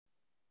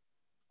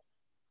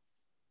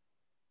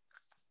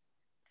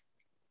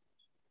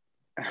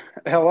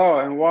Hello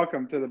and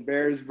welcome to the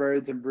Bears,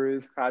 Birds, and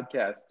Brews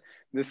podcast.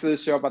 This is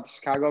a show about the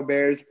Chicago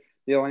Bears,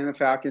 the Atlanta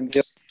Falcons,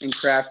 and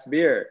craft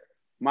beer.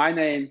 My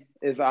name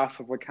is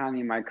Asif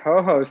Lakhani. My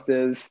co-host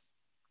is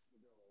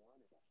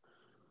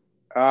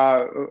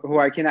who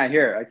I cannot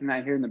hear. I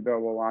cannot hear Nabil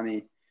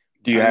Lalani.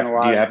 Do I you don't know have do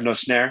you why. have no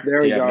snare? There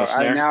Do we you have go. no I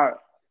snare? now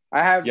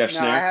I have You have no.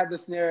 I snare? have the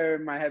snare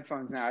in my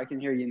headphones now. I can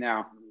hear you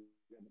now.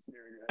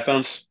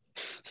 Headphones?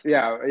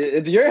 Yeah,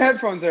 it's your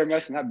headphones that are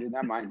messing up, dude,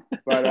 not mine.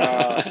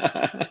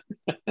 But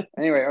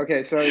anyway,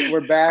 okay, so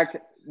we're back.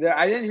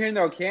 I didn't hear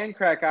no can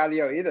crack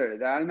audio either.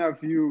 I don't know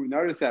if you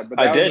noticed that, but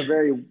I did.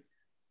 that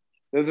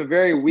was a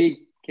very weak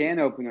can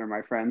opener,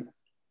 my friend.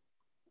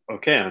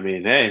 Okay, I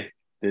mean, hey,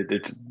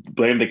 it's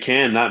blame the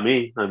can, not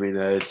me. I mean,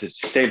 it's the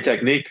same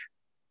technique.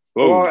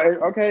 Well, Whoa,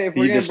 okay, if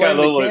we're gonna this got a blame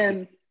the little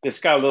can, this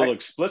got a I, little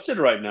explicit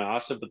right now.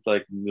 Also, it's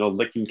like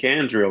licking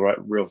cans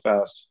real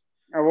fast.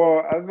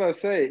 well, I was about to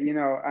say,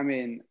 I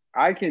mean,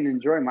 I can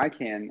enjoy my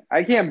can.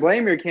 I can't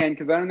blame your can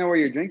because I don't know what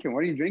you're drinking. What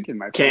are you drinking,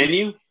 my friend? Can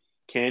you?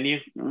 Can you?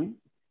 Hmm?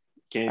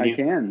 Can I you?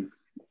 can.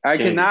 I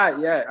Can you? cannot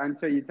yet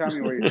until you tell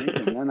me what you're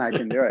drinking. Then I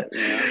can do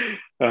it.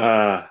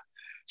 uh,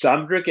 so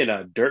I'm drinking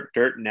a Dirt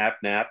Nap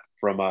Nap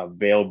from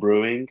Vale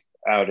Brewing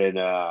out in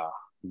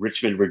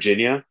Richmond,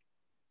 Virginia.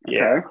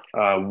 Yeah,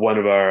 Okay. one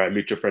of our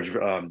mutual friends,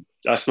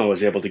 Usma,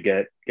 was able to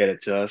get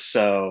it to us.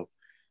 So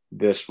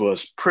this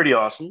was pretty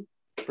awesome.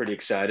 Pretty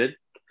excited.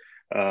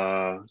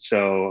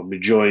 So I'm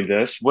enjoying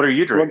this. What are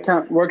you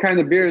drinking? What kind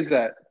of beer is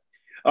that?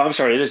 Oh, I'm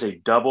sorry, it is a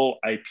double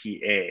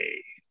IPA.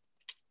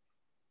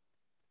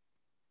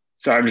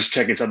 So I'm just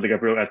checking something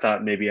up real. I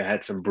thought maybe I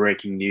had some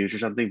breaking news or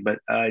something, but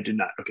I did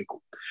not. Okay,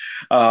 cool.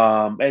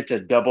 It's a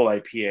double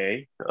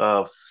IPA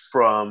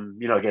from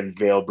again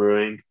Vale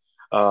Brewing.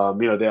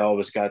 They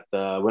always got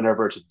the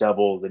whenever it's a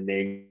double, the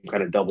name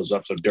kind of doubles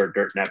up. So dirt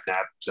nap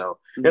nap. So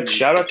yep, Mhm.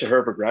 shout out to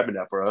her for grabbing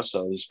that for us.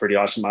 So this is pretty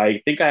awesome.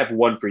 I think I have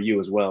one for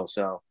you as well.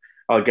 So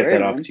I'll get Great,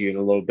 that off man. to you in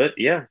a little bit.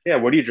 Yeah, yeah.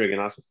 What are you drinking,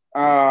 Austin?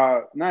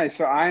 Nice.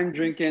 So I'm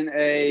drinking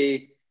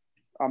a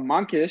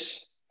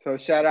monkish. So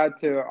shout out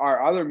to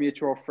our other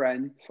mutual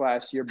friend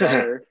slash your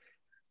brother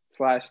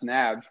slash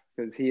Nav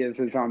because he is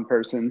his own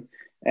person.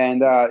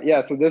 And yeah,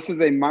 so this is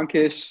a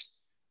monkish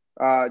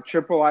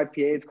triple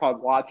IPA. It's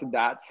called Lots of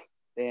Dots,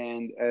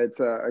 and it's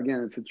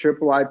a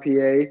triple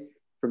IPA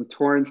from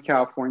Torrance,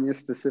 California,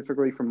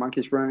 specifically from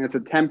Monkish Brewing. It's a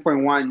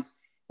 10.1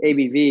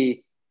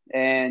 ABV,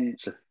 and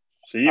so,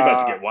 so you're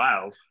about to uh, get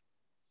wild.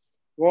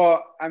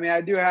 well, I mean,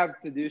 I do have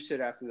to do shit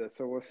after this,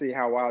 so we'll see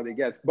how wild it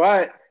gets.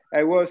 But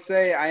I will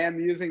say I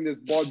am using this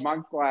Bold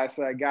Monk glass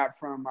that I got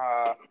from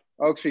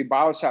Oak Street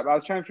Bottle Shop. I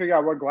was trying to figure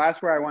out what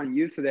glassware I want to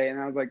use today, and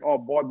I was like, oh,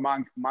 Bold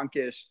Monk,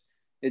 monkish.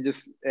 It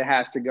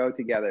has to go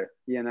together,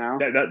 you know.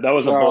 That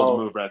was a bold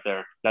So move right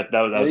there. That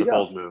there was you a go.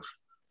 bold move.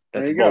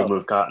 There That's a you bold go.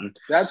 move, Cotton.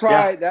 That's Yeah,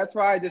 why. That's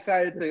why I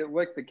decided to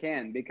lick the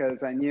can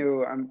because I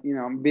knew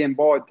I'm being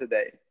bold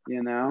today,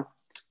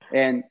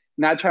 and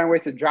not trying to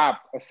waste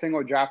a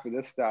single drop of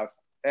this stuff.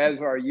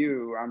 As are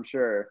you, I'm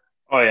sure.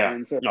 oh yeah.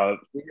 And so No,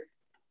 we,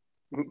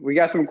 we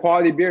got some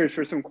quality beers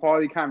for some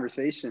quality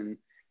conversation.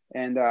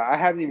 And I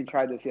haven't even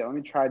tried this yet. Let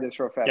me try this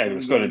real fast. yeah, Let me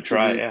let's go get ahead and into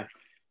try it. the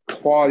Yeah.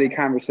 quality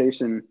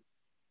conversation.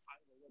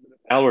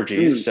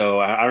 Allergies, Mm, so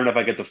I don't know if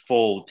I get the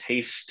full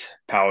taste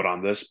palette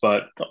on this,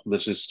 but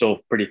this is still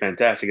pretty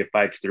fantastic. It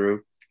fights through.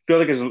 I feel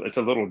like it's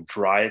a little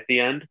dry at the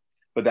end,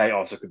 but that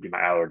also could be my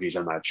allergies.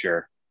 I'm not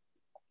sure.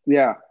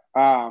 yeah.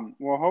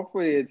 Well,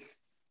 hopefully it's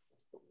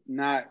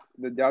not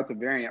the Delta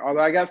variant. Although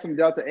I got some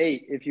Delta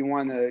 8 if you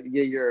want to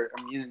get your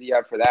immunity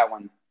up for that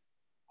one.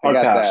 I Hard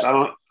got pass. that.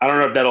 I don't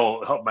know if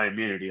that'll help my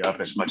immunity up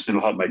as much as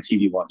it'll help my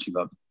TV watching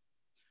up.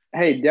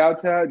 Hey,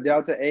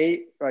 Delta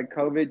 8, like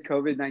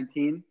COVID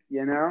 19,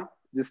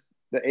 just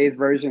the eighth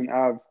version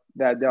of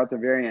that Delta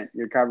variant.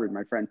 You're covered,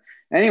 my friend.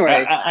 Anyway,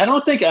 I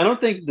don't think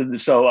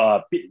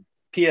so.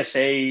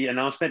 PSA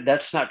announcement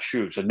that's not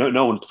true. So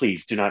no one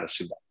please do not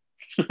assume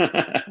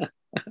that.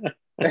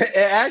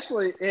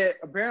 it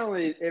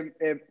apparently,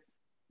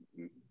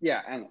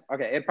 yeah, and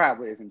okay, it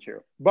probably isn't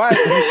true, but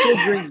you should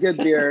drink good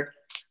beer.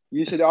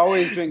 You should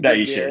always drink That good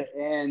you should.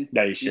 beer, and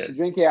That you you should. should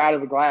drink it out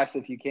of a glass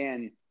if you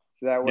can,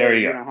 so that There way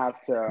you you go. don't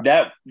have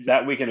to.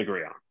 That we can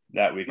agree on.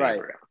 That we can Right.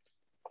 agree on.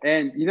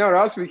 And you know what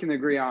else we can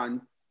agree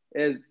on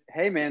is,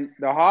 hey man,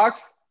 the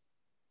Hawks,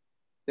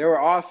 they were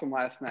awesome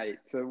last night.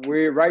 So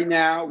we're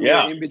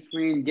Yeah. in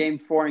between Game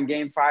 4 and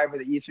Game 5 of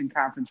the Eastern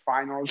Conference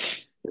Finals.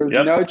 There was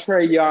Yep. no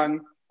Trae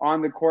Young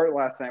on the court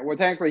last night. Well,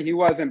 technically, he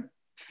wasn't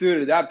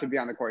suited up to be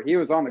on the court. He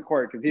was on the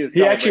court because he was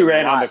He actually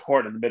celebrating a ran on the lot.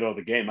 court in the middle of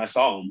the game. I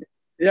saw him.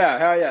 Yeah,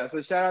 hell yeah.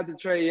 So shout out to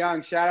Trae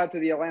Young. Shout out to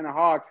the Atlanta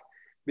Hawks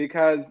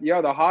because the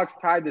Hawks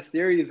tied the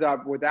series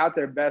up without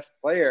their best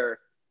player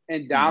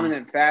in Mm-hmm.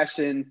 dominant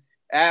fashion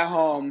at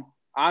home.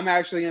 I'm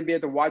actually going to be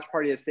at the watch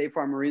party at State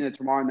Farm Arena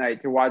tomorrow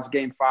night to watch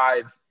Game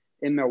 5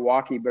 in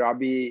Milwaukee, but I'll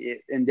be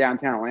in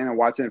downtown Atlanta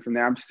watching it from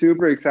there. I'm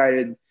super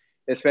excited,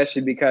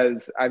 especially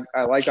because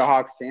I like the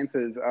Hawks'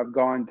 chances of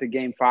going to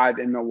Game 5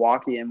 in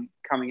Milwaukee and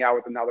coming out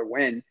with another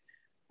win.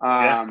 Oh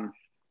yeah. Um,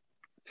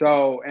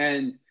 so,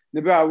 and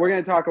Nabil, we're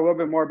going to talk a little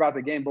bit more about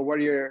the game, but what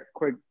are your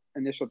quick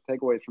initial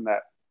takeaways from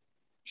that?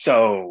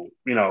 So,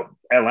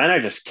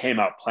 Atlanta just came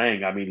out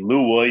playing. I mean,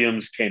 Lou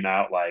Williams came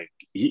out like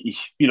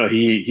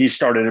he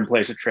started in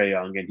place of Trae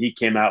Young, and he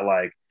came out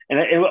like, and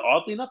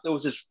oddly enough, it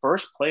was his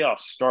first playoff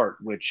start,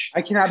 which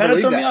I cannot kind of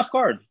believe threw me that. off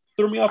guard.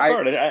 Threw me off I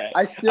guard. I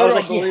I still was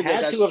don't like, he believe that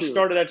had that's to have true.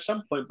 started at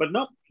some point, but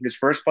no, his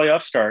first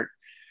playoff start.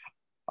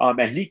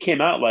 And he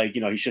came out like,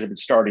 he should have been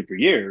starting for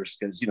years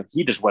because,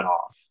 he just went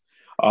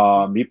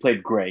off. He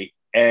played great.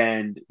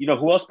 And,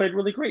 who else played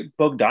really great?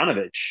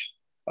 Bogdanovich.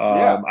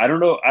 Yeah. I don't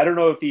know. I don't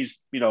know if he's,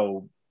 I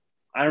don't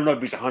know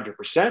if he's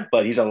 100%,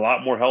 but he's a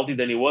lot more healthy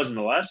than he was in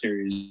the last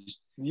series.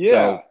 Yeah.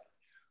 So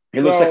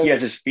it looks like he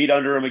has So his feet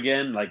under him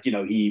again. Like,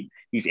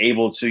 he's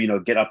able to,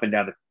 get up and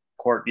down the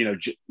court,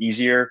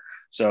 easier.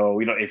 So,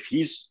 if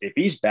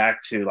he's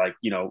back to like,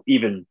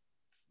 even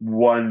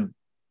one,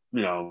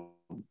 you know,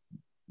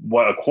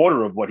 what a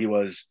quarter of what he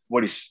was,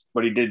 what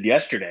he did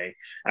yesterday.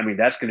 I mean,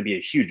 that's going to be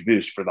a huge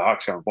boost for the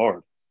Hawks going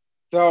forward.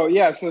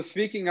 so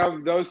speaking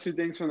of those two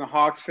things from the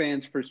Hawks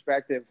fans'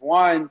 perspective,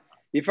 one,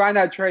 you find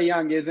out Trae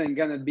Young isn't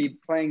going to be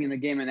playing in the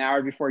game an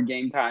hour before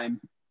game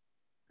time.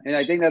 And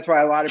I think that's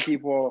why a lot of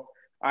people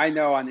I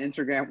know on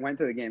Instagram went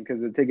to the game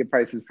because the ticket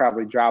prices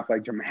probably dropped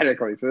like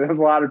dramatically. So there's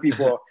a lot of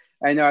people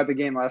I know at the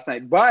game last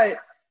night. But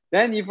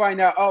then you find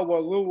out, oh,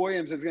 well, Lou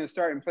Williams is going to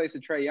start in place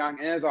of Trae Young.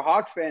 And as a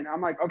Hawks fan,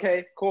 I'm like,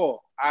 okay,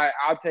 cool.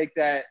 I'll take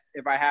that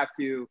if I have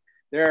to.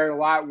 There are a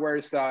lot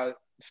worse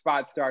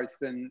spot starts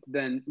than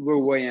Lou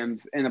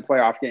Williams in a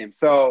playoff game.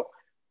 So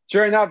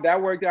sure enough,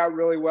 that worked out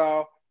really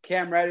well.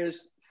 Cam Reddish,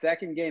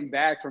 second game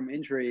back from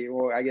injury,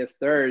 or I guess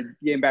third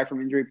game back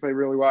from injury, played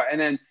really well. And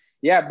then,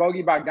 yeah,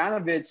 Bogey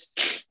Bogdanovich,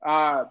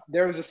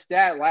 there was a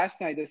stat last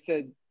night that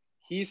said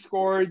he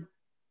scored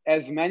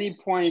as many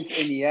points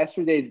in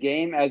yesterday's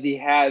game as he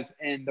has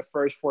in the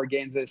first four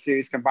games of the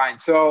series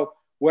combined. So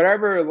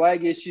whatever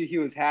leg issue he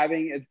was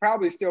having is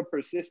probably still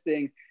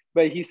persisting,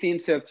 but he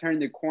seems to have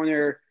turned the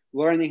corner,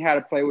 learning how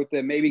to play with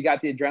it, maybe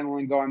got the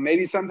adrenaline going.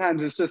 Maybe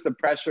sometimes it's just the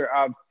pressure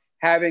of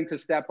having to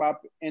step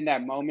up in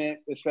that moment,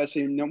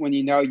 especially when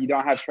you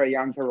don't have Trae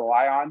Young to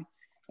rely on.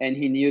 And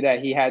he knew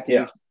that he had to Yeah.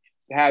 just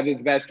have his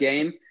best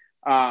game.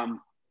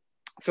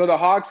 So the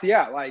Hawks,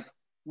 yeah, like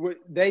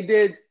they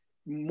did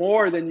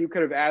more than you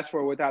could have asked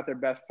for without their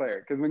best player.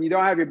 Because when you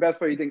don't have your best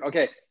player, you think,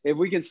 okay, if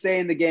we can stay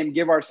in the game,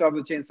 give ourselves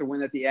a chance to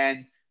win at the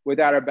end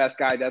without our best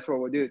guy, that's what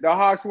we'll do. The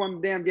Hawks won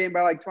the damn game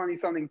by like 20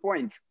 something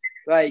points.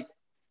 Like,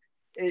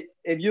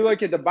 if you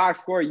look at the box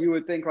score, you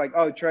would think like,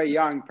 oh, Trae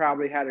Young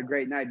probably had a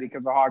great night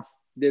because the Hawks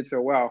did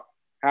so well.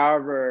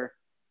 However,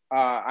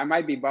 I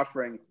might be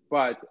buffering,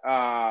 but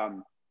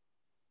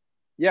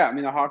yeah, I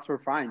mean the Hawks were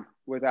fine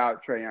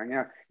without Trae Young.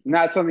 Yeah,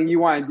 not something you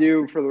want to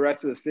do for the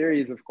rest of the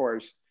series, of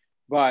course,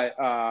 but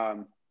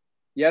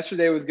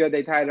yesterday was good.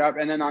 They tied it up,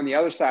 and then on the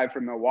other side for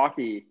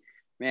Milwaukee,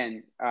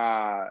 man,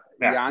 Yeah,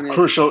 Giannis.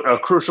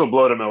 crucial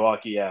blow to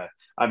Milwaukee. Yeah,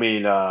 I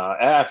mean,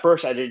 at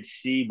first I didn't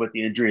see what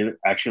the injury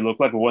actually looked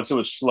like, but once it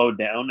was slowed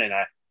down, and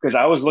because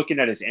I was looking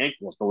at his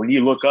ankles, but when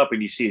you look up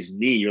and you see his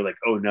knee, you're like,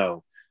 oh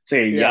no. So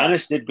yeah, Yeah,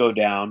 Giannis did go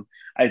down.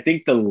 I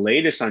think the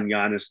latest on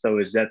Giannis though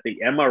is that the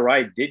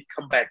MRI did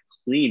come back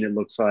clean. It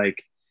looks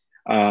like,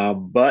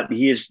 but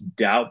he is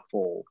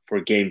doubtful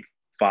for Game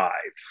 5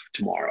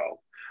 tomorrow.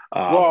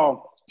 Um,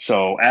 well,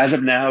 so as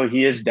of now,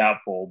 he is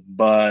doubtful,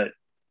 but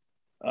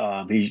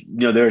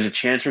there's a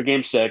chance for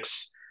Game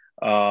 6,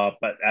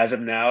 but as of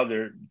now,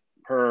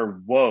 per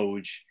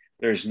Woj,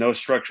 there's no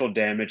structural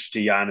damage to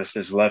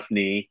Giannis's left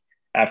knee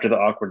after the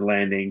awkward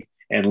landing,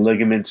 and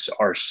ligaments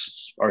are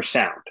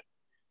sound,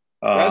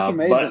 that's but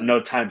amazing. no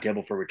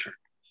timetable for return.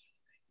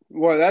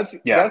 Well,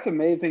 Yeah, that's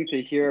amazing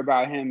to hear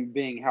about him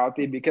being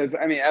healthy because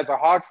I mean, as a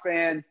Hawks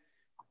fan,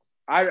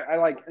 I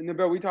like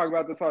Nabil, we talk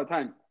about this all the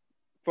time.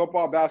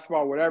 Football,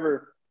 basketball,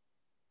 whatever.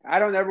 I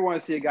don't ever want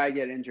to see a guy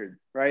get injured,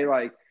 right?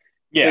 Like,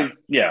 yeah, because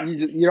yeah,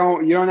 you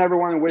don't ever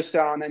want to wish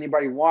that on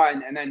anybody.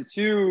 One, and then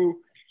two,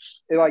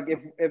 like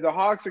if the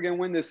Hawks are going to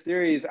win this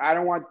series, I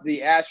don't want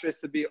the asterisk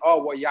to be,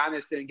 oh well,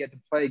 Giannis didn't get to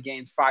play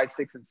games 5,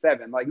 6, and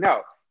 7. Like,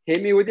 no,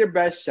 hit me with your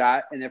best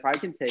shot, and if I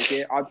can take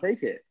it, I'll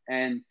take it.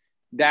 And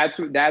that's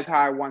how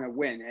I want to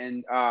win.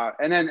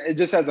 And then it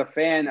just as a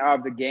fan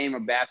of the game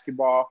of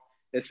basketball,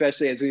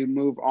 especially as we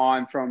move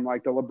on from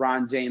like the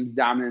LeBron James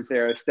dominance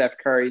era, Steph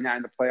Curry not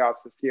in the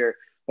playoffs this year.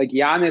 Like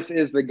Giannis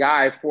is the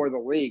guy for the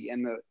league,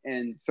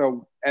 and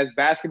so as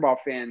basketball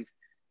fans,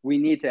 we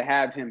need to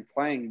have him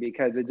playing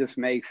because it just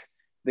makes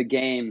the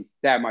game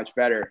that much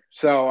better.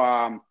 So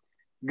and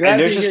glad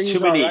to hear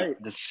he's all right.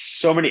 there's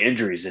so many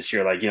injuries this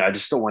year. Like, I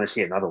just don't want to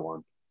see another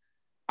one.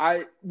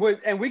 I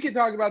would, and we could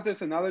talk about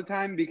this another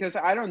time because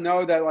I don't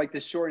know that like the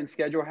shortened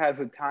schedule has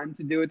a ton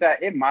to do with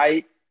that. It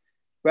might,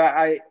 but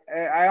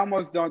I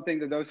almost don't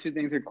think that those two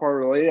things are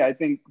correlated. I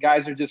think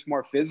guys are just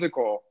more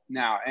physical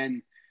now,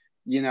 and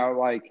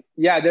like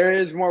yeah, there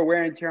is more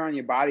wear and tear on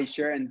your body,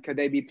 sure. And could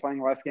they be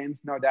playing less games?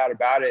 No doubt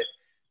about it.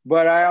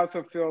 But I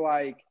also feel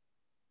like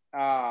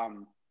I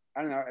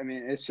don't know. I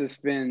mean, it's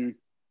just been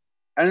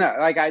I don't know.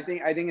 Like I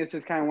think it's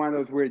just kind of one of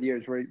those weird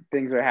years where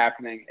things are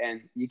happening,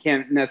 and you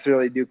can't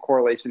necessarily do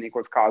correlation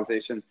equals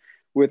causation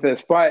with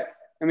this. But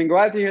I mean,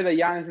 glad to hear that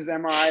Giannis's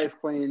MRI is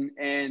clean,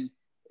 and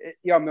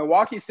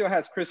Milwaukee still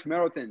has Chris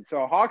Middleton,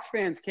 so Hawks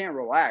fans can't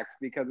relax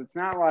because it's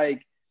not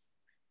like.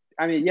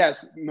 I mean,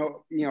 yes,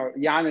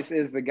 Giannis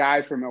is the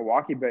guy for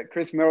Milwaukee, but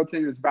Chris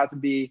Middleton is about to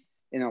be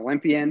an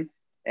Olympian,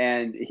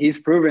 and he's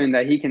proven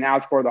that he can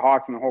outscore the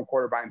Hawks in the whole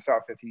quarter by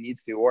himself if he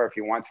needs to or if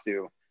he wants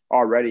to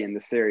already in the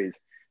series.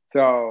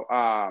 So,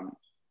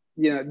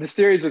 the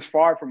series is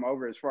far from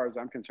over as far as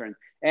I'm concerned.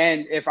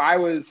 And if I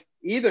was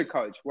either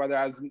coach, whether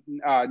I was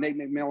Nate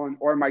McMillan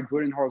or Mike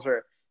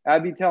Budenholzer,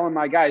 I'd be telling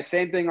my guys,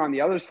 same thing on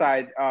the other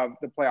side of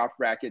the playoff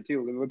bracket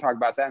too. We'll talk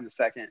about that in a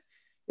second.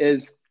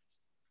 Is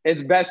it's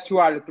best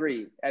 2 out of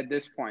 3 at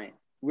this point.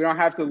 We don't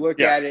have to look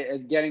at it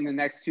as getting the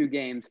next 2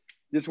 games.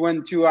 Just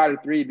win 2 out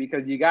of 3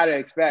 because you got to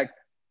expect,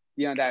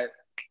 that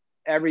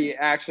every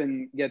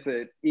action gets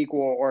an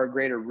equal or a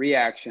greater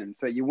reaction.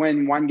 So you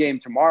win one game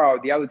tomorrow,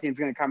 the other team's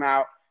going to come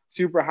out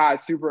super hot,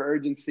 super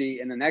urgency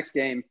in the next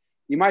game.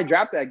 You might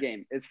drop that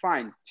game. It's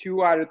fine.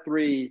 2 out of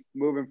 3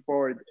 moving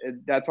forward.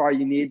 That's all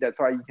you need. That's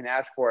all you can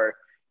ask for.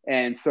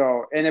 And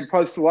it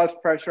puts less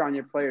pressure on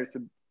your players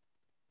to,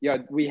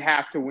 we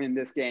have to win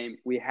this game.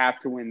 We have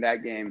to win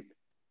that game.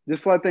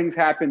 Just let things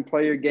happen,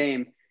 play your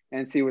game,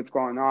 and see what's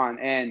going on.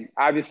 And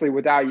obviously,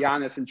 without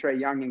Giannis and Trae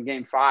Young in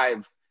Game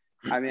 5,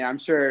 I mean, I'm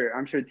sure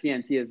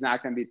TNT is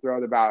not going to be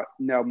thrilled about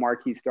no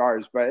marquee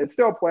stars, but it's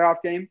still a playoff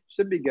game.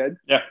 Should be good.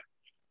 Yeah.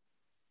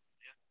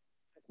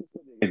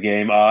 Good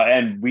game.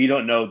 And we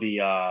don't know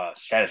the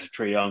status of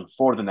Trae Young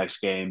for the next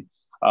game.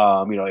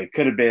 It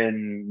could have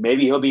been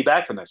maybe he'll be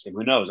back for the next game.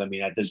 Who knows? I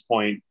mean, at this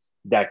point,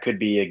 that could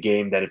be a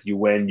game that if you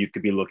win, you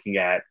could be looking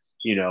at,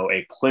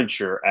 a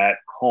clincher at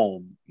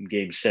home in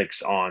Game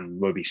 6 on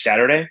maybe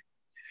Saturday.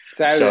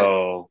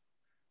 So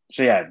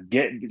yeah,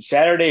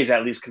 Saturday is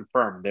at least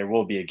confirmed. There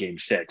will be a Game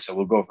 6, so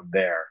we'll go from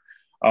there.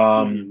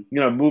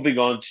 Moving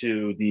on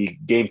to the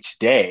game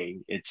today,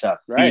 it's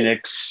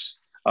Phoenix.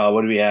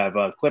 What do we have?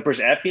 Clippers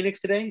at Phoenix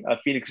today.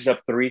 Phoenix is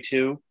up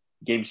 3-2.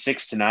 Game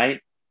 6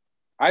 tonight.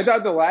 I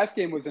thought the last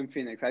game was in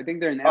Phoenix. I think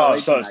they're in LA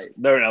tonight.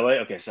 They're in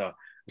LA. Okay, so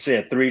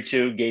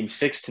 3-2. Game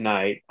 6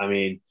 tonight. I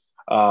mean,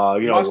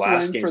 must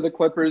last win game for the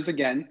Clippers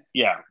again.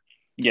 Yeah.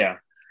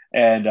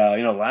 And,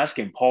 last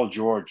game, Paul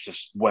George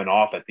just went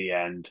off at the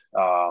end.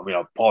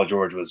 Paul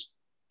George was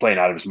playing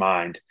out of his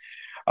mind.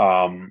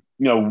 What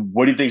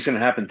do you think is going to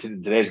happen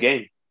in today's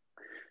game?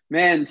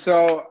 Man,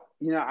 so,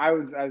 I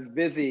was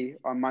busy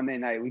on Monday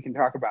night. We can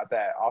talk about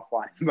that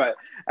offline. But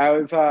I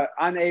was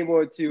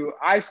unable to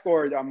 – I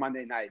scored on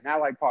Monday night.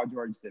 Not like Paul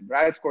George did, but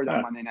I scored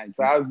on Monday night.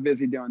 So I was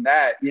busy doing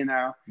that,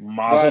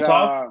 Mazel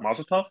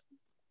tov.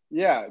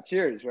 Yeah,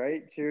 cheers,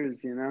 right?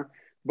 Cheers,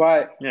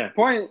 But the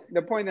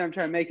point that I'm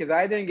trying to make is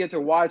I didn't get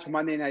to watch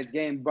Monday night's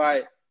game,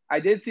 but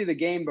I did see the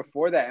game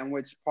before that in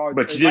which Paul.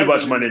 But you did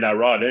watch Monday Night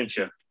Raw, didn't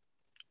you?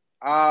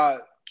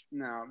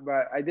 No,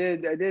 but I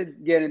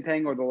did get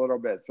entangled a little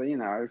bit, so it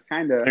was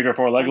kind of figure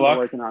 4 leg lock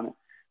working on it,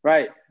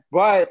 right?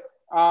 But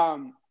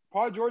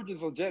Paul George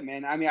is legit,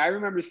 man. I mean, I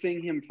remember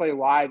seeing him play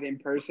live in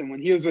person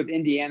when he was with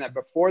Indiana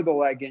before the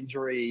leg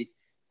injury.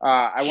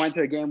 I went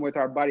to a game with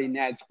our buddy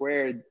Ned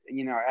Squared,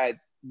 at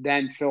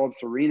then Phillips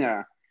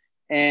Arena,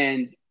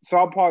 and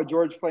saw Paul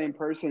George play in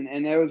person.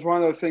 And it was one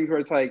of those things where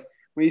it's like,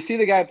 when you see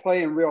the guy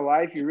play in real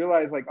life, you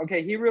realize like,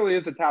 okay, he really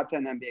is a top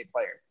 10 NBA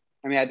player.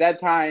 I mean, at that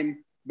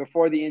time,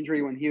 before the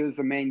injury, when he was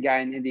the main guy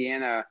in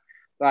Indiana,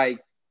 like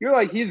you're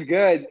like, he's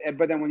good.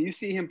 But then when you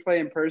see him play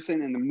in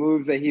person and the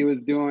moves that he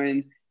was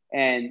doing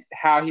and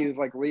how he was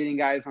like leading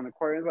guys on the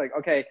court, it's like,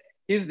 okay,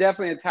 he's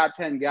definitely a top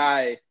 10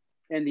 guy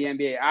in the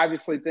NBA.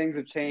 Obviously things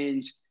have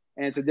changed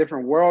and it's a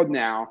different world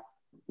now,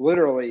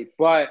 literally.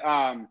 But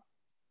I'm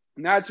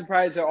not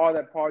surprised at all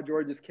that Paul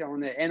George is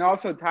killing it. And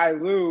also Ty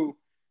Lue,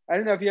 I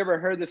don't know if you ever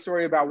heard the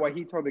story about what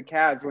he told the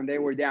Cavs when they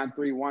were down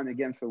 3-1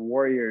 against the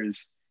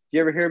Warriors. Did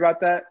you ever hear about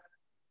that?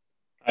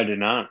 I did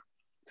not.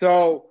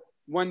 So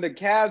when the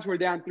Cavs were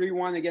down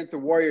 3-1 against the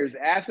Warriors,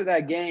 after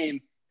that game,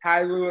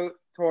 Ty Lue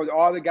told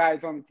all the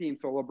guys on the team,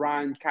 so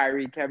LeBron,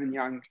 Kyrie, Kevin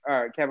Young,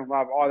 Kevin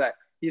Love, all that,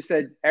 he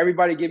said,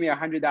 everybody give me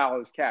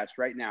 $100 cash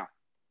right now.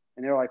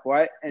 And they're like,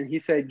 what? And he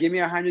said, give me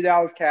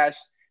 $100 cash.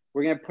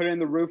 We're going to put it in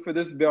the roof of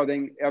this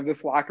building, of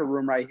this locker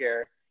room right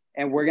here,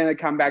 and we're going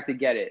to come back to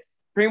get it.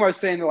 Pretty much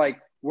saying like,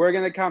 we're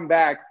going to come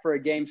back for a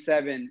Game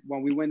 7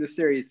 when we win the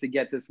series to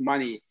get this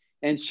money.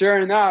 And sure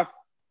enough,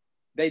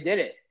 they did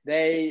it.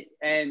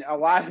 And a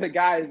lot of the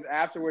guys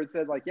afterwards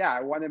said like, yeah,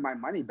 I wanted my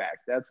money back.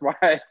 That's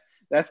why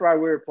we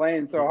were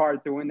playing so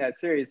hard to win that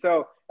series.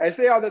 So I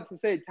say all that to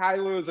say Ty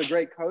Lue is a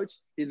great coach.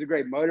 He's a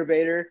great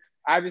motivator.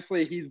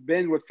 Obviously, he's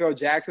been with Phil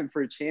Jackson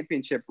for a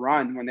championship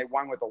run when they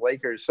won with the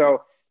Lakers.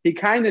 So he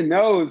kind of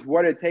knows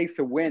what it takes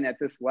to win at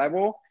this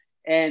level.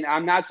 And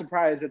I'm not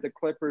surprised that the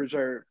Clippers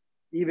are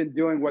even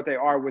doing what they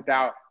are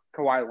without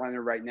Kawhi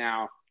Leonard right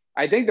now.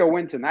 I think they'll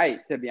win tonight,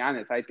 to be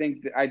honest. I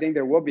think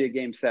there will be a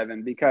Game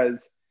 7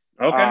 because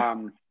I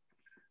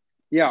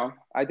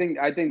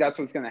think that's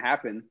what's going to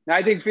happen. Now,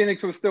 I think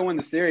Phoenix will still win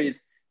the series,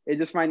 It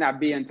just might not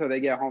be until they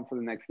get home for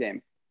the next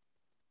game.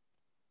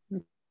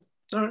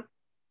 All right.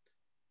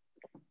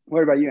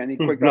 What about you? Any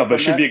quick No, thoughts but it on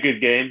should that? be a good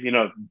game.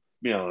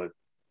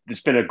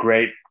 It's been a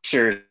great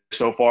series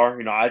so far.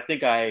 I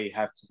think I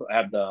have to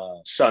have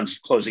the Suns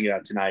closing it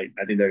out tonight.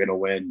 I think they're going to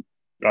win.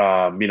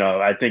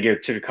 I think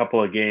it took a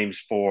couple of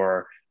games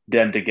for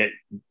them to get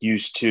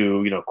used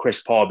to,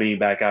 Chris Paul being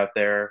back out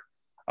there.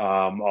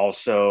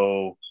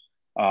 Also,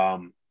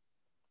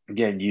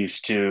 getting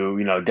used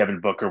to,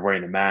 Devin Booker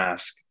wearing the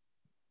mask.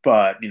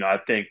 But, I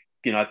think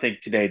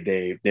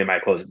today they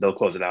might close it. They'll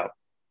close it out.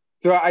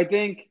 So I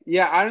think,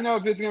 I don't know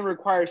if it's going to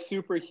require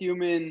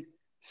superhuman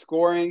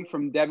scoring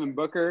from Devin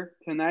Booker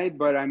tonight,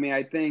 but I mean,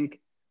 I think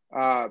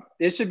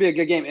it should be a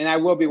good game, and I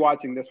will be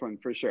watching this one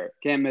for sure.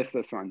 Can't miss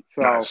this one.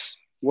 So Nice.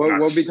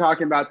 we'll be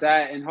talking about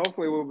that, and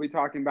hopefully we'll be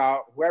talking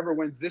about whoever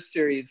wins this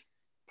series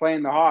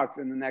playing the Hawks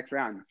in the next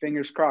round.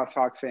 Fingers crossed,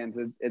 Hawks fans.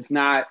 It's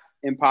not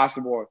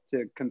impossible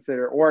to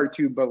consider or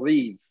to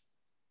believe.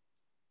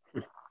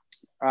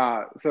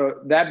 So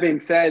that being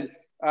said,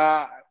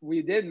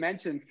 we did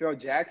mention Phil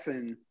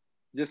Jackson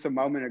just a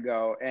moment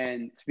ago.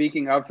 And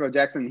speaking of Phil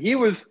Jackson, he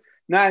was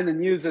not in the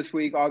news this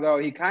week, although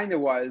he kind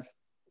of was,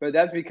 but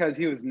that's because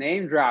he was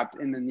name dropped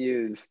in the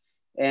news.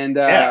 And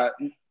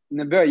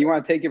Nabil, you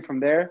want to take it from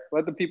there?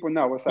 Let the people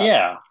know what's up.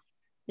 Yeah.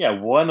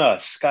 Yeah. One,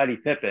 Scottie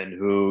Pippen,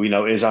 who,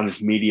 is on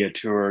this media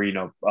tour,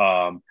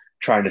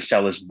 trying to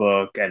sell his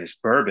book and his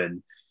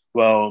bourbon.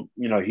 Well,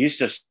 he's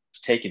just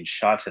taking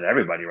shots at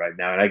everybody right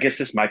now. And I guess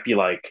this might be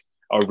like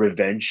a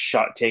revenge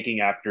shot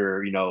taking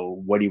after,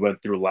 what he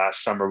went through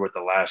last summer with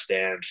The Last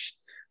Dance,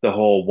 the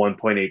whole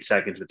 1.8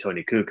 seconds with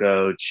Tony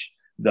Kukoc,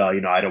 the,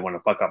 I don't want to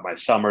fuck up my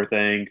summer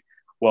thing.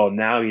 Well,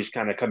 now he's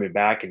kind of coming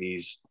back and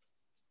he's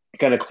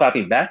kind of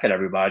clapping back at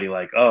everybody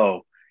like,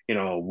 oh,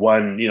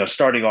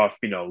 starting off,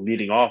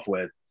 leading off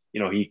with,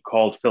 he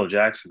called Phil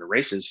Jackson a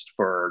racist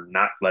for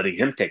not letting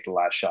him take the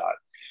last shot.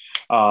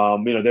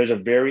 There's a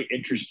very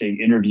interesting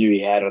interview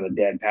he had on the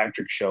Dan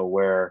Patrick Show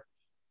where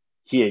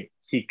he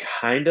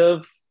kind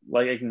of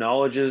like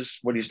acknowledges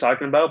what he's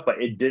talking about,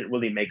 but it didn't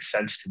really make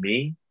sense to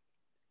me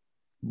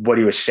what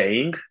he was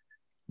saying,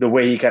 the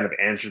way he kind of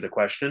answered the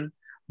question.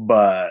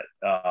 But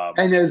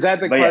and is that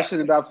the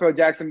question about Phil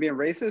Jackson being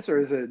racist, or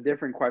is it a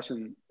different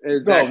question?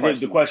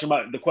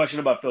 The question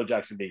about Phil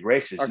Jackson being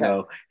racist.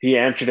 Okay. He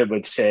answered it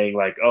with saying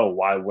like, "Oh,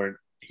 why weren't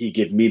he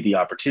give me the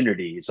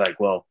opportunity?" It's like,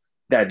 well,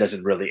 that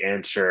doesn't really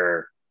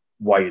answer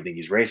why you think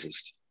he's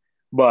racist.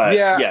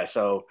 But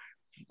so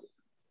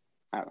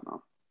I don't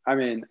know. I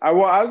mean, I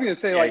was going to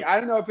say, I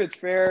don't know if it's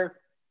fair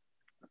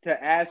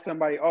to ask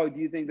somebody, oh, do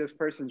you think this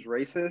person's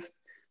racist?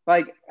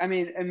 Like, I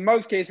mean, in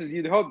most cases,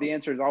 you'd hope the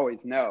answer is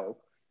always no,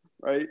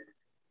 right?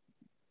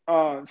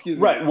 Excuse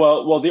me. Right.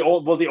 Well,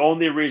 the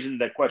only reason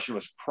that question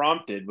was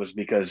prompted was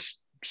because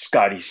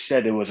Scottie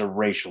said it was a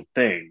racial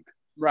thing.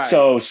 Right.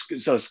 So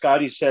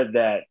Scottie said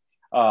that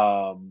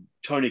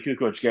Tony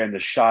Kukoc getting the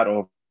shot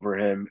over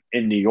him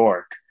in New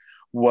York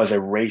was a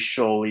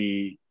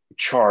racially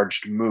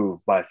charged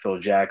move by Phil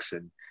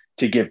Jackson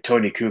to give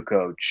Tony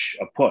Kukoc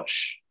a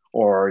push,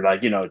 or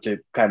to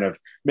kind of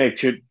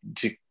to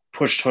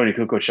push Tony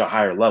Kukoc to a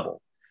higher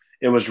level.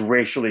 It was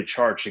racially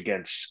charged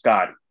against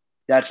Scottie.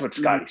 That's what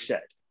Scottie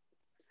said.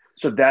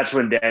 So that's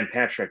when Dan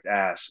Patrick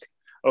asked,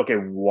 okay,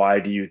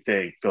 why do you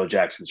think Phil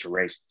Jackson's a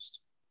racist?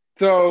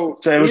 So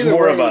it was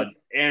more about,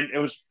 and it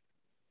was,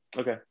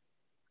 okay.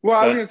 Well,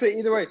 I was going to say,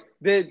 either way,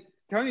 did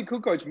Tony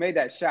Kukoc made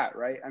that shot,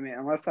 right? I mean,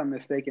 unless I'm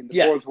mistaken,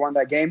 the Bulls won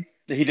that game.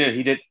 He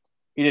did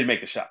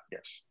make the shot,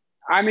 yes.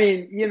 I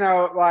mean,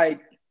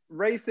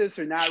 racist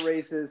or not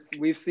racist,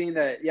 we've seen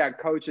that,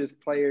 coaches,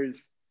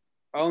 players,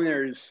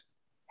 owners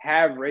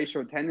have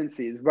racial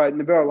tendencies. But,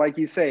 Nabil, like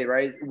you say,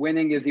 right,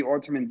 winning is the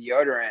ultimate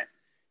deodorant.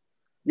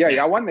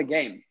 I won the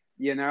game,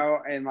 and I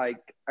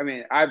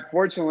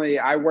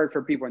work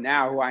for people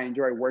now who I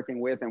enjoy working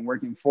with and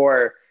working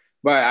for,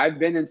 but I've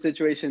been in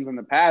situations in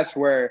the past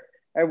where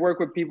I work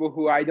with people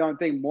who I don't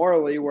think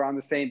morally were on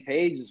the same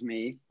page as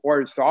me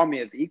or saw me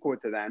as equal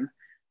to them.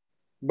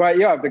 But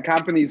if the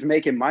company's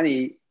making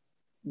money,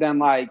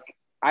 then I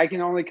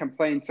can only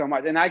complain so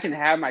much, and I can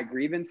have my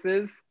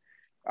grievances.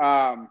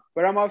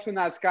 But I'm also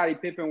not Scottie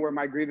Pippen where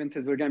my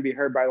grievances are going to be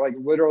heard by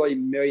literally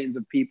millions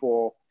of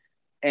people.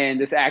 And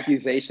this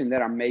accusation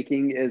that I'm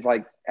making is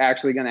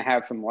actually going to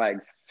have some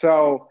legs.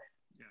 So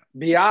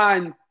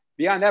beyond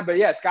that,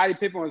 but Scottie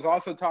Pippen was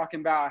also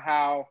talking about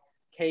how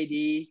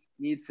KD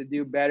needs to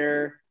do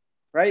better,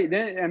 right?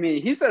 Then, I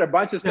mean, he said a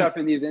bunch of stuff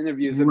in these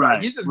interviews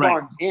about he's just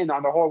going in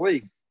on the whole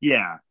league.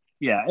 Yeah.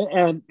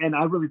 And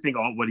I really think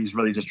what he's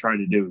really just trying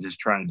to do is just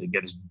trying to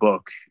get his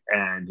book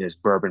and his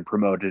bourbon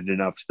promoted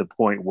enough to the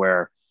point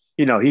where,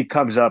 he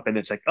comes up and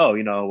it's like, oh,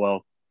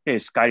 well, hey,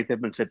 Scottie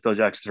Pippen said Phil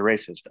Jackson's a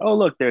racist. Oh,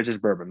 look, there's his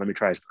bourbon. Let me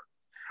try his bourbon.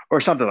 Or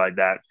something like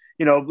that.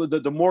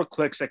 The more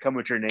clicks that come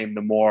with your name,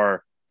 the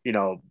more,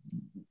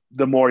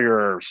 the more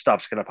your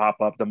stuff's going to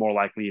pop up, the more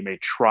likely you may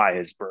try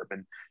his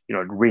bourbon,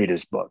 read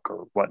his book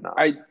or whatnot.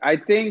 I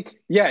think,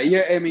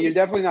 I mean, you're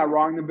definitely not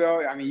wrong,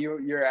 Nabil. I mean,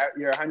 you're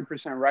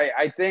 100% right.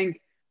 I think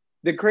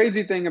the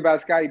crazy thing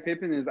about Scottie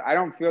Pippen is I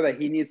don't feel that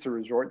he needs to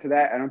resort to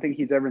that. I don't think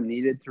he's ever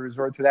needed to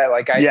resort to that.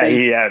 Like I Yeah,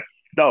 think,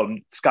 no,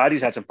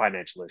 Scotty's had some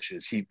financial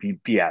issues. He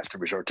has to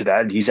resort to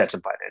that, and he's had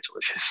some financial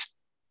issues.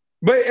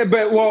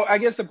 but well, I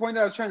guess the point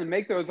that I was trying to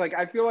make though is like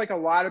I feel like a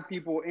lot of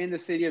people in the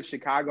city of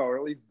Chicago, or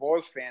at least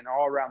Bulls fans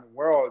all around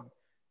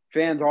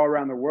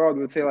the world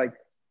would say like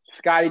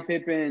Scottie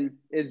Pippen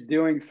is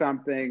doing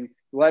something.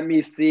 Let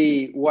me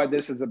see what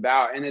this is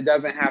about, and it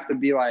doesn't have to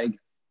be like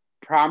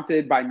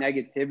prompted by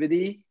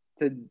negativity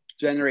to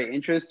generate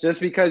interest. Just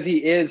because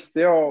he is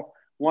still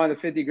one of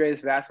the 50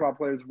 greatest basketball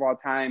players of all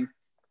time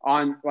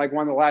on like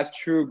one of the last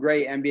true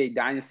great NBA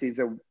dynasties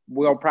that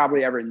we'll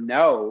probably ever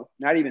know,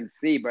 not even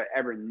see, but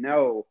ever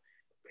know,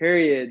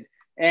 period.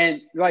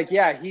 And like,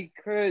 yeah, he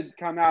could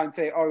come out and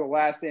say, oh, the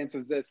last dance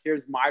was this.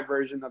 Here's my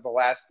version of the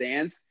last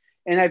dance.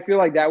 And I feel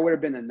like that would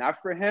have been enough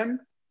for him.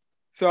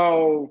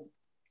 So,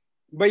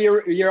 but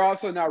you're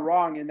also not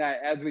wrong in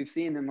that, as we've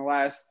seen in the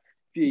last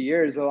few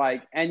years,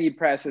 like any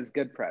press is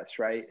good press,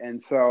 right?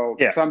 And so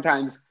Yeah,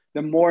 sometimes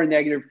the more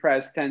negative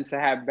press tends to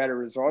have better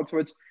results,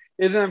 which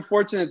is an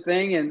unfortunate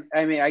thing. And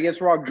I mean, I guess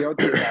we're all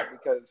guilty of that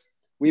because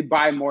we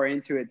buy more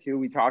into it too.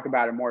 We talk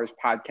about it more as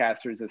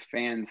podcasters, as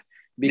fans,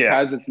 yeah,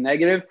 because it's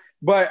negative.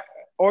 But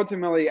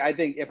ultimately, I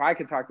think if I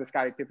could talk to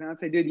Scottie Pippen, I'd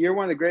say, dude, you're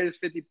one of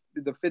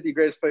the 50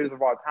 greatest players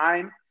of all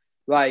time.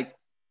 Like,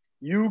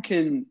 you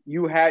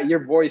have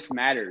your voice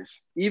matters.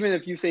 Even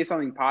if you say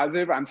something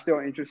positive, I'm still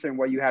interested in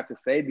what you have to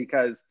say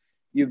because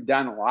you've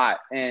done a lot.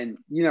 And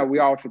we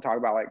also talk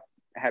about like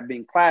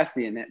being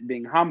classy and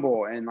being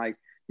humble and like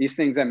these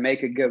things that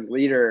make a good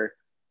leader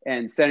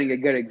and setting a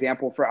good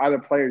example for other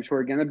players who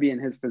are going to be in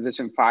his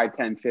position 5,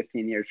 10,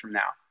 15 years from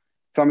now.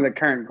 Some of the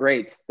current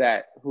greats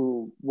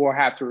who will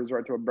have to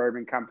resort to a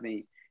bourbon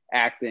company,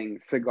 acting,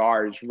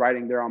 cigars,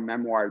 writing their own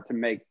memoir to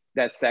make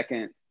that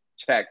second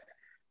check.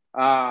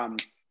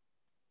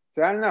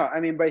 So I don't know.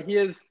 I mean, but he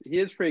is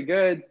pretty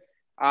good.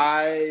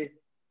 I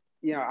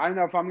I don't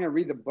know if I'm going to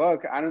read the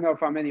book. I don't know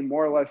if I'm any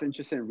more or less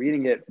interested in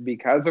reading it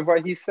because of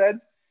what he said.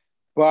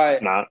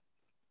 But not.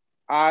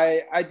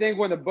 I think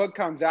when the book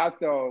comes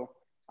out, though,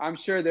 I'm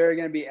sure there are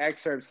going to be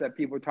excerpts that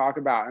people talk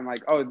about and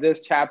like, oh,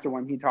 this chapter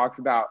when he talks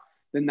about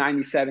the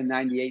 97,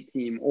 98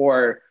 team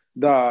or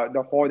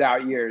the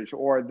holdout years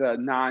or the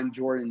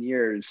non-Jordan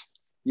years,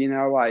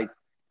 like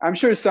I'm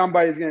sure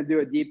somebody's going to do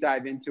a deep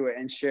dive into it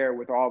and share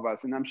with all of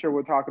us. And I'm sure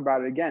we'll talk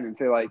about it again and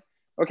say like,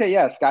 okay,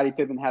 yeah, Scottie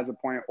Pippen has a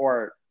point,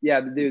 or yeah,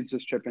 the dude's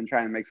just tripping,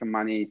 trying to make some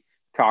money,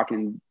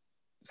 talking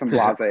some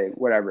blase,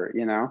 whatever.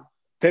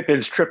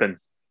 Pippin's tripping.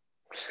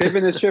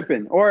 Pippen is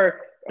tripping, or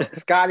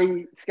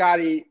Scotty It's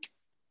too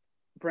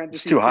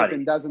parentheses hotty.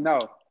 Pippen doesn't know,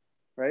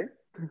 right?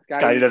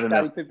 Scotty Scotty doesn't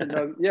know. Scotty Pippen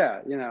does,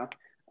 yeah.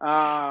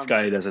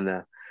 Scotty doesn't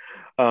know.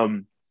 All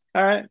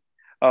right.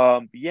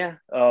 Yeah.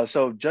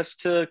 So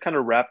just to kind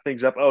of wrap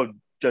things up,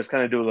 just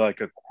kind of do like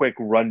a quick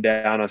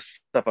rundown of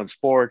stuff on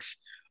sports.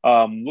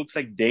 Looks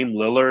like Dame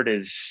Lillard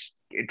is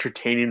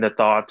entertaining the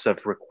thoughts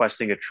of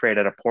requesting a trade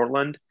out of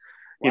Portland.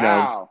 You know,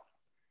 Wow.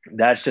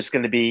 that's just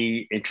going to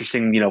be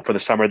interesting, for the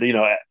summer.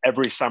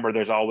 Every summer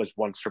there's always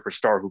one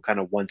superstar who kind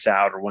of wants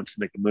out or wants to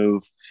make a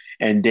move.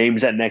 And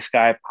Dame's that next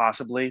guy,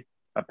 possibly.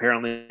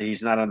 Apparently,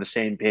 he's not on the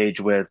same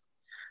page with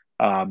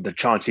the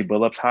Chauncey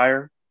Billups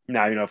hire.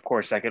 Now, of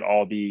course, that could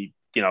all be,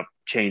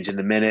 changed in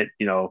a minute.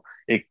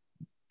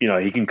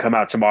 He can come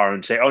out tomorrow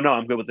and say, "Oh no,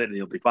 I'm good with it," and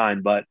he'll be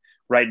fine. But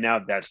right now,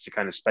 that's the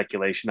kind of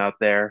speculation out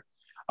there.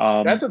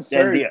 That's And the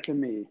absurd to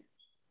me.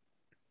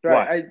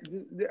 Right.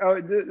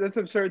 What? That's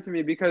absurd to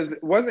me because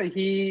wasn't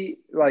he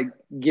like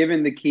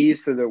given the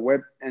keys to the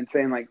whip and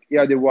saying like,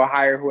 "Yo, dude, we'll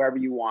hire whoever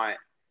you want."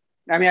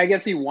 I mean, I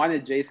guess he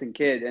wanted Jason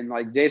Kidd, and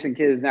like Jason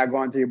Kidd is now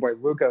going to your boy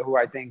Luka, who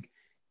I think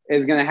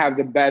is going to have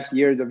the best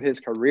years of his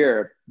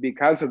career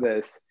because of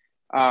this.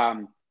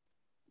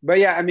 But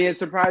yeah, I mean, it's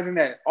surprising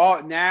that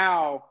all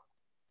now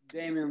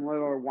Damian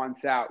Lillard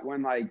wants out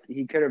when like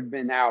he could have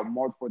been out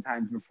multiple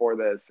times before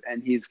this,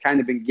 and he's kind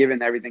of been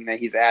given everything that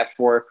he's asked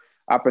for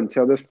up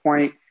until this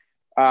point.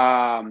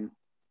 Um,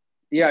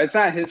 yeah, it's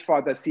not his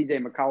fault that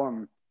CJ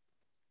McCollum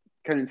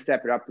couldn't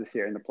step it up this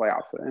year in the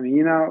playoffs. I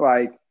mean,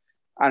 like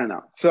I don't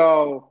know.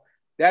 So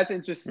that's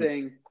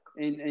interesting.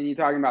 And you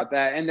talking about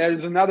that. And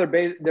there's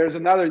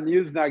another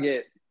news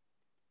nugget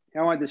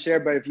I wanted to share.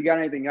 But if you got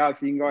anything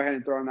else, you can go ahead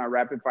and throw in our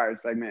rapid fire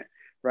segment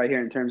right here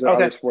in terms of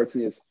other Okay. sports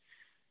news.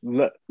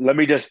 Let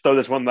me just throw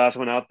this one last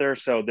one out there.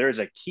 So there's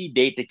a key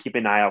date to keep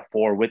an eye out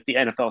for with the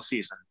NFL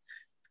season.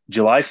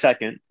 July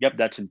 2nd. Yep,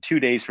 that's in 2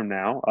 days from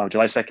now.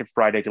 July 2nd,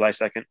 Friday, July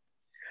 2nd.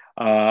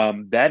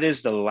 That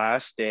is the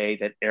last day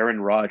that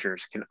Aaron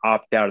Rodgers can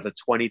opt out of the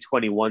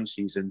 2021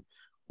 season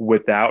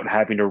without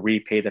having to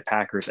repay the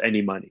Packers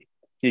any money.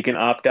 He can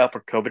opt out for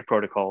COVID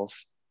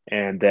protocols,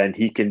 and then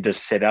he can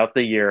just sit out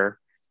the year,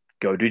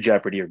 go do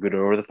Jeopardy or go do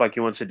whatever the fuck he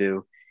wants to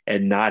do,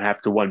 and not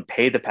have to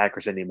pay the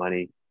Packers any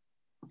money.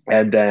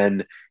 And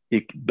then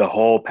the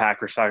whole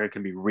Packer saga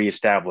can be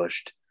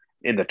reestablished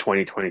in the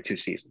 2022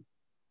 season.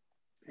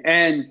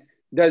 And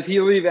Does he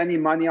leave any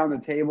money on the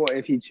table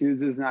if he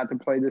chooses not to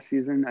play this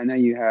season? I know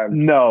you have.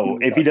 No,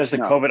 if he does the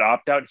No. COVID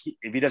opt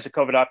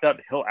out,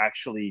 he'll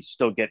actually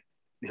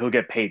he'll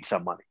get paid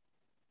some money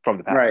from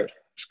the Right.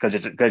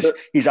 Packers because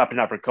he's opting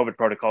out for COVID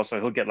protocol,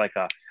 so he'll get like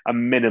a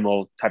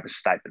minimal type of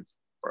stipend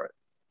for it.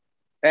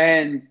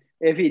 And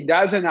if he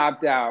doesn't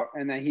opt out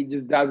and then he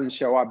just doesn't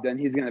show up, then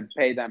he's going to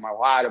pay them a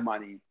lot of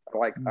money.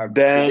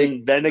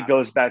 Then it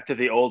goes back to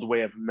the old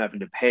way of him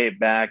having to pay it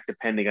back,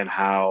 depending on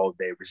how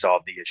they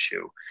resolve the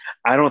issue.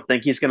 I don't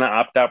think he's going to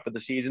opt out for the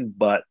season,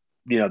 but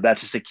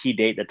that's just a key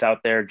date that's out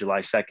there,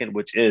 July 2nd,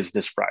 which is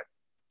this Friday.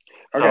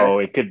 Okay. So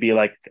it could be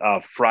like a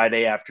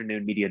Friday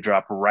afternoon media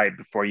drop right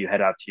before you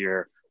head out to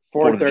your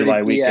 4th of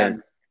July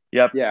weekend.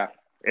 Yep. Yeah.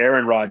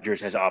 Aaron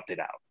Rodgers has opted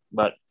out,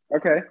 but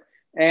okay.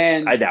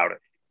 And I doubt it.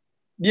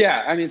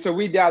 Yeah, I mean, so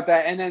we doubt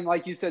that. And then,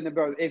 like you said,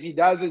 if he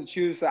doesn't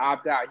choose to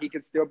opt out, he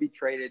could still be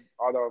traded,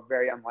 although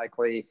very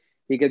unlikely.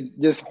 He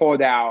could just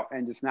hold out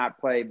and just not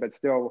play, but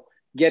still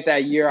get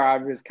that year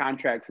out of his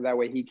contract so that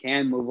way he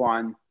can move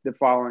on the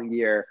following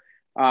year.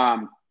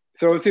 So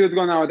we'll see what's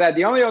going on with that.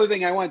 The only other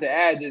thing I wanted to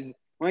add is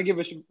I want to give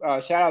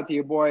a shout out to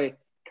your boy,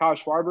 Kyle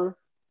Schwarber,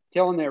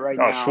 killing it right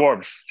now.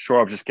 Oh,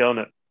 Schwarb's is killing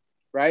it.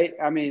 Right?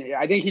 I mean,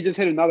 I think he just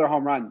hit another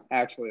home run,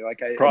 actually.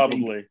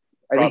 Probably.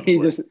 I think he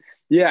just –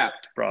 yeah.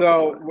 Probably.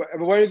 So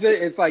what is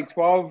it? It's like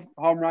 12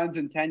 home runs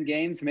in 10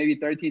 games, maybe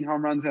 13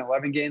 home runs in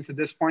 11 games at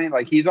this point.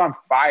 Like he's on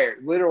fire,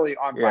 literally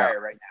on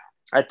fire right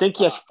now. I think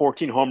he has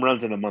 14 home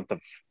runs in the month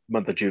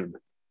of June.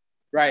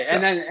 Right. So.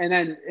 And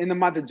then in the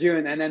month of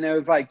June, and then it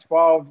was like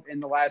 12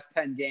 in the last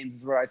 10 games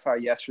is what I saw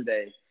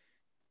yesterday.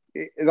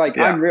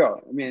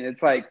 Unreal. I mean,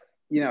 it's like,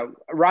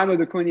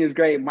 Ronald Acuna is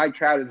great. Mike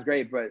Trout is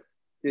great, but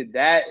dude,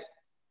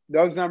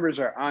 those numbers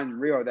are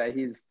unreal that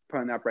he's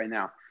putting up right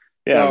now.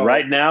 Yeah, so,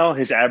 right now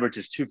his average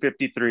is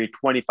 253,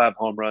 25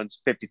 home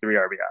runs, 53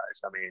 RBIs.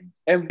 I mean,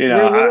 and we're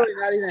literally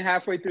not even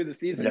halfway through the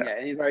season yet,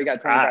 and he's already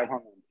got 25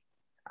 home runs.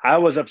 I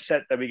was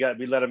upset that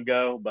we let him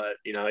go, but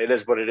it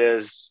is what it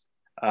is.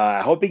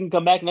 I hope he can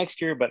come back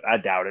next year, but I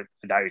doubt it.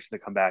 I doubt he's going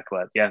to come back.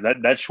 But yeah,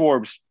 that's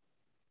Schwarb's.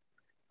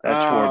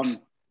 That's Schwarb's.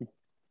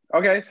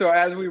 Okay, so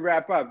as we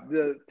wrap up,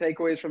 the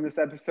takeaways from this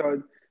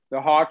episode: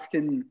 the Hawks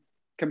can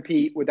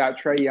compete without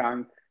Trae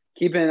Young.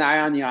 Keeping an eye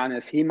on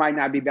Giannis. He might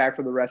not be back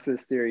for the rest of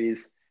the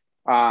series.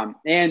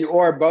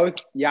 Or both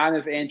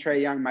Giannis and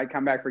Trae Young might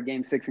come back for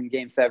Game 6 and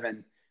Game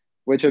 7,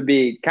 which would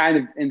be kind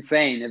of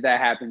insane if that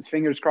happens.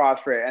 Fingers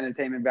crossed for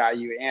entertainment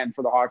value and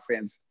for the Hawks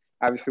fans.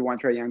 Obviously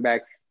want Trae Young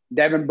back.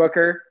 Devin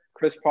Booker,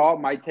 Chris Paul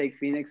might take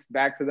Phoenix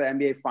back to the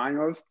NBA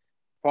Finals.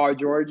 Paul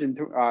George and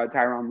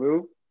Tyronn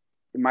Lue.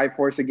 It might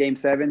force a Game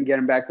 7, get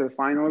him back to the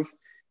Finals.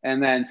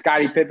 And then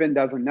Scottie Pippen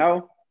doesn't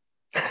know.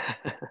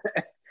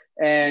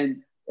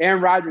 And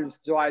Aaron Rodgers,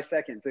 July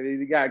 2nd. So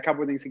you got a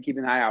couple of things to keep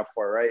an eye out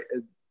for, right?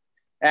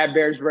 At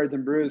Bears, Birds,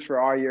 and Brews for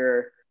all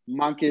your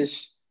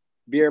monkish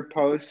beer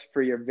posts,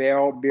 for your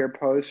Vail beer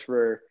posts,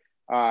 for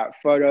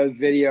photos,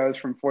 videos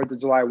from 4th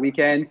of July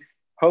weekend.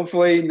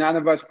 Hopefully none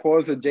of us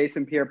pulls a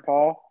Jason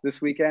Pierre-Paul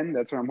this weekend.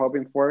 That's what I'm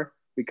hoping for.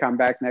 We come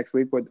back next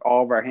week with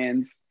all of our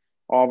hands,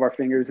 all of our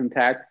fingers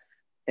intact.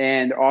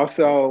 And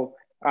also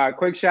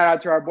quick shout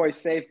out to our boy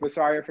Safe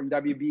Basaria from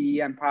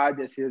WBEM Pod.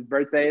 This is his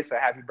birthday, so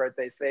happy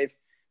birthday, Safe.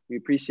 We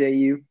appreciate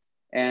you.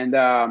 And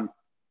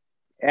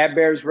at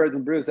Bears, Birds,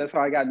 and Brews, that's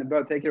all I got in the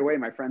boat. Take it away,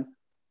 my friend.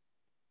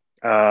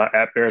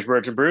 At Bears,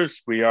 Birds, and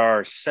Brews, we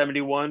are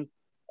 71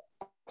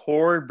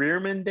 Corey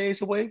Bierman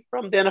days away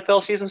from the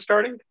NFL season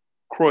starting.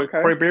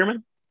 Corey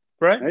Bierman,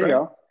 right? There you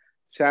go.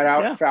 Shout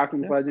out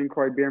Falcons legend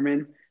Corey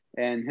Bierman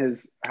and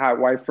his hot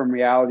wife from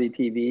reality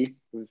TV,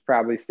 who's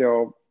probably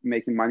still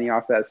making money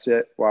off that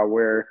shit while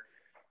we're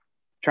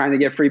trying to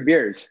get free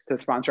beers to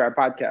sponsor our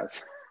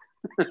podcast.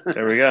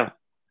 There we go.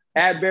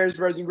 At Bears,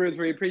 Birds, and Brews,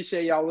 we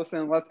appreciate y'all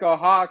listening. Let's go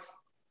Hawks.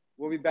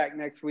 We'll be back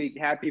next week.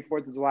 Happy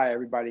 4th of July,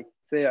 everybody.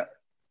 See ya.